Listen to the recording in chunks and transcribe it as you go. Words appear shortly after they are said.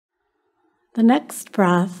The next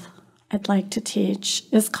breath I'd like to teach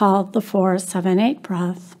is called the 4-7-8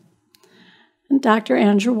 breath. And Dr.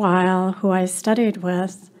 Andrew Weil, who I studied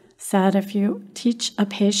with, said if you teach a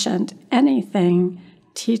patient anything,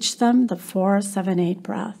 teach them the 4-7-8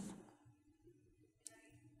 breath.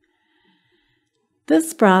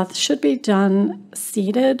 This breath should be done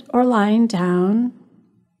seated or lying down.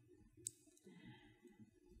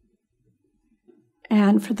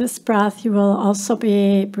 And for this breath, you will also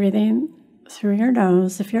be breathing through your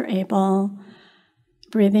nose if you're able,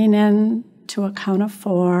 breathing in to a count of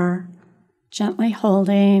 4, gently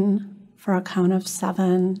holding for a count of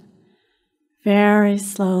 7, very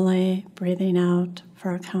slowly breathing out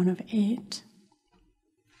for a count of 8.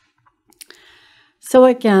 So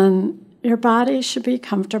again, your body should be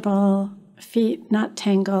comfortable, feet not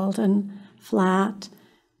tangled and flat,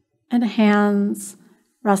 and hands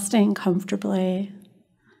resting comfortably.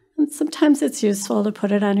 And sometimes it's useful to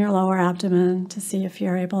put it on your lower abdomen to see if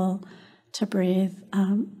you're able to breathe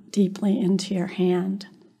deeply into your hand.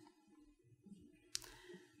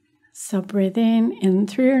 So breathing in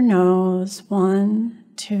through your nose, 1,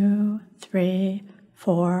 2, 3,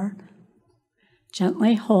 4.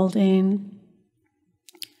 Gently holding,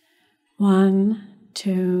 1,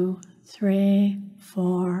 2, 3,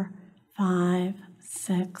 4, 5,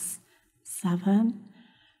 6, 7.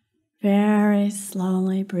 Very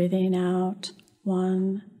slowly breathing out,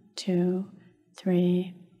 1, 2,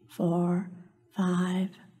 3, 4, 5,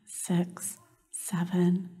 6,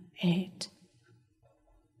 7, 8.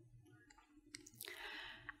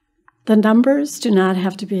 The numbers do not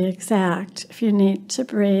have to be exact. If you need to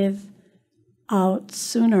breathe out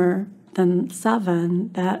sooner than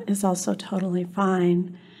 7, that is also totally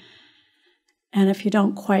fine. And if you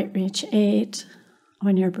don't quite reach 8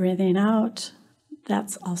 when you're breathing out,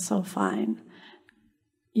 that's also fine.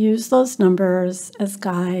 Use those numbers as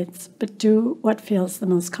guides, but do what feels the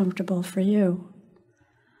most comfortable for you.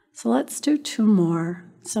 So let's do 2 more.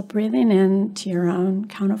 So breathing in to your own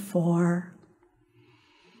count of 4.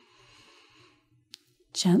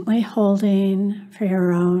 Gently holding for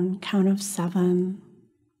your own count of 7.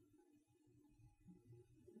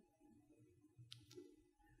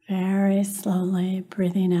 Very slowly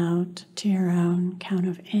breathing out to your own count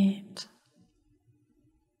of 8.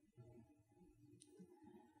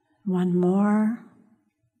 1 more.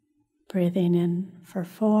 Breathing in for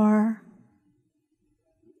 4.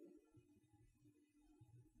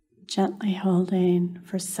 Gently holding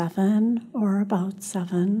for 7 or about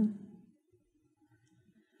 7.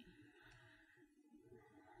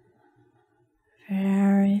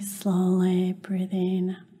 Very slowly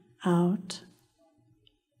breathing out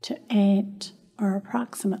to 8 or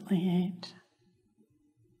approximately 8.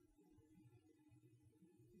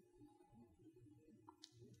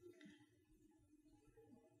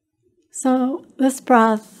 So this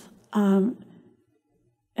breath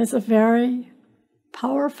is a very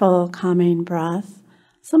powerful calming breath.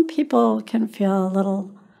 Some people can feel a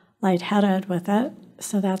little lightheaded with it,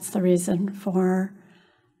 so that's the reason for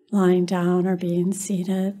lying down or being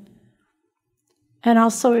seated. And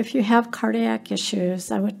also, if you have cardiac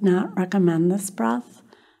issues, I would not recommend this breath,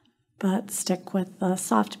 but stick with the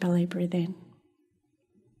soft belly breathing.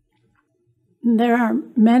 There are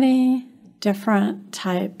many different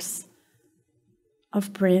types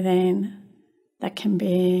of breathing that can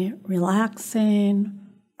be relaxing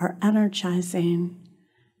or energizing.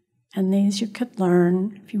 And these you could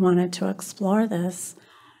learn if you wanted to explore this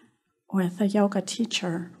with a yoga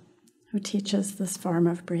teacher who teaches this form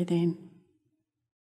of breathing.